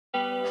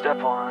Step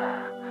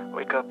 1,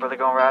 wake up early,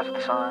 gonna rise with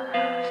the sun.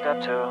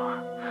 Step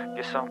 2,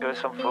 get some good,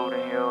 some food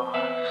in you.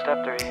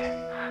 Step 3,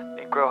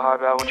 think real hard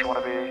about what you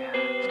wanna be.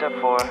 Step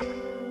 4,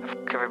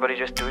 everybody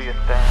just do your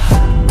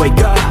thing. Wake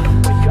up,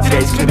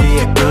 today's gonna be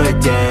a good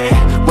day.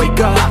 Wake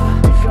up,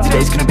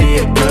 today's gonna be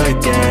a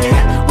good day.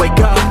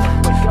 Wake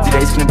up,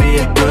 today's gonna be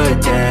a good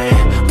day.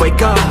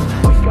 Wake up,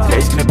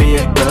 today's gonna be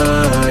a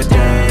good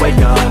day.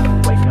 Wake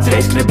up,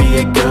 today's gonna be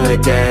a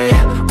good day.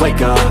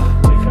 Wake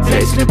up,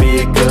 today's gonna be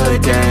a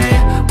good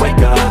day.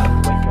 Wake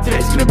up,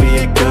 today's gonna be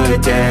a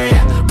good day.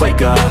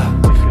 Wake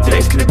up,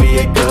 today's gonna be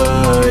a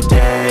good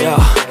day. Yo,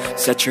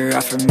 set your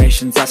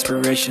affirmations,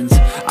 aspirations.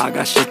 I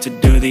got shit to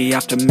do, the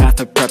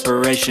aftermath of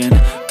preparation.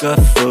 Good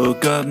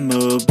food, good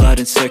mood, blood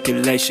in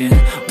circulation.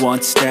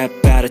 One step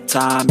at a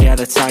time, yeah,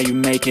 that's how you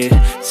make it.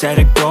 Set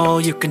a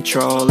goal you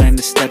control and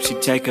the steps you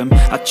take them.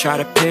 I try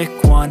to pick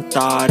one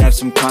thought, have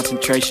some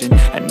concentration.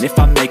 And if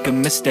I make a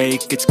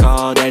mistake, it's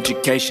called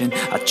education.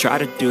 I try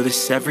to do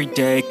this every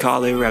day,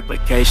 call it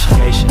replication.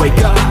 Wake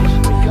up,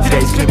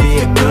 today's gonna be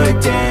a good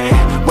day.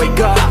 Wake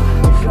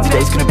up,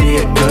 today's gonna be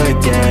a good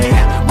day.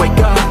 Wake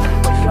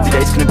up,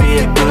 today's gonna be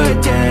a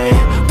good day.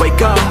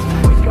 Wake up,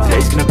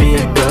 today's gonna be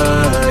a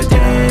good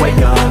day.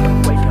 Wake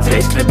up,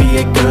 today's gonna be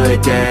a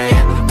good day.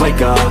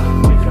 Wake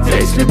up,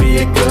 today's gonna be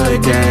a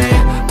good day.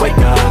 Wake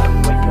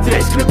up,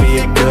 today's gonna be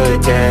a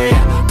good day.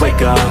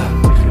 Wake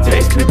up,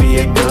 today's gonna be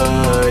a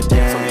good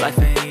day. So life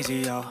ain't easy,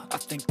 yo, I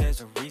think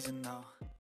there's a